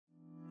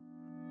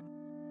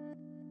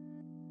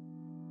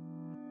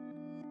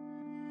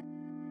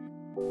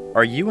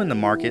Are you in the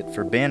market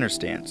for banner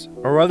stands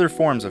or other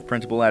forms of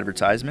printable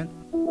advertisement?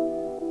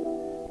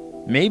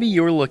 Maybe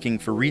you're looking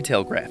for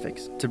retail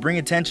graphics to bring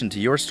attention to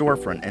your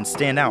storefront and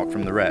stand out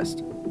from the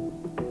rest.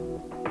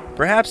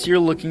 Perhaps you're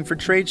looking for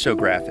trade show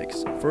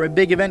graphics for a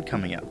big event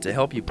coming up to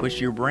help you push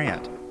your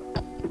brand.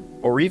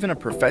 Or even a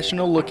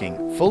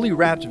professional-looking, fully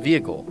wrapped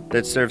vehicle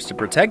that serves to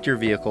protect your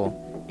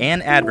vehicle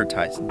and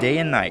advertise day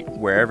and night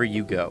wherever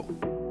you go.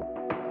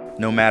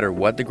 No matter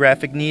what the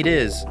graphic need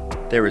is,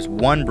 there is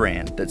one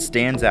brand that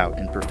stands out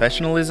in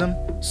professionalism,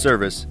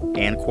 service,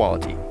 and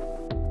quality.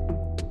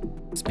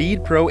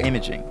 Speedpro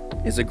Imaging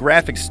is a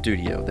graphics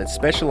studio that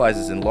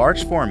specializes in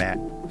large format,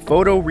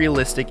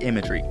 photorealistic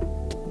imagery.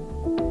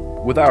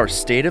 With our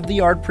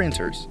state-of-the-art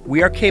printers,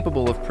 we are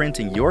capable of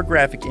printing your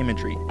graphic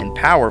imagery in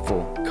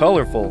powerful,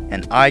 colorful,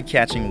 and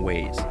eye-catching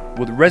ways.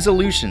 With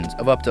resolutions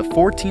of up to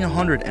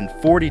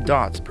 1440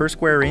 dots per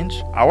square inch,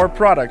 our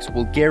products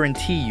will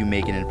guarantee you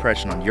make an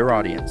impression on your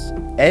audience.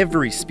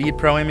 Every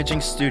Speedpro Imaging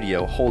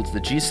studio holds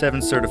the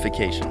G7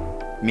 certification,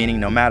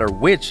 meaning no matter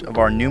which of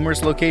our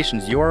numerous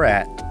locations you are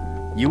at,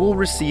 you will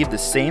receive the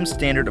same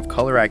standard of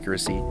color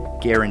accuracy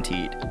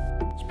guaranteed.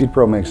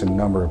 Speedpro makes a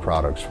number of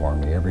products for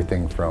me,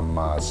 everything from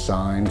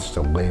signs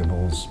to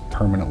labels,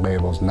 permanent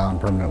labels,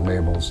 non-permanent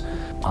labels,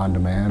 on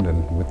demand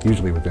and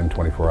usually within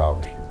 24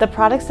 hours. The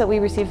products that we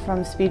received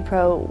from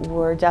Speedpro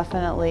were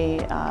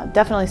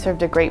definitely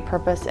served a great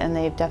purpose, and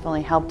they've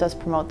definitely helped us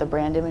promote the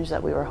brand image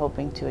that we were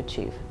hoping to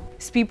achieve.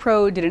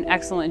 Speedpro did an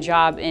excellent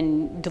job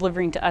in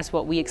delivering to us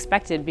what we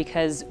expected,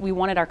 because we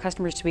wanted our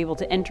customers to be able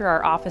to enter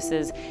our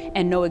offices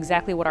and know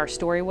exactly what our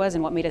story was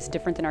and what made us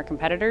different than our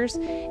competitors,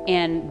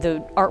 and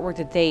the artwork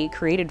that they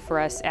created for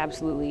us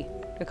absolutely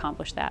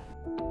accomplished that.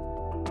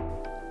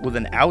 With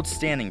an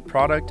outstanding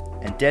product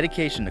and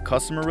dedication to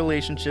customer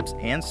relationships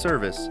and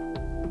service,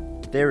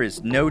 there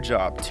is no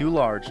job too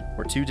large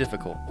or too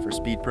difficult for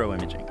Speedpro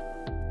Imaging.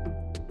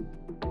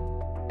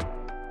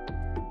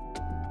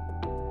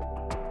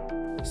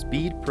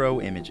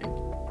 Speedpro Imaging,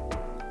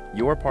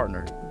 your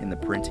partner in the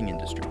printing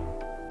industry.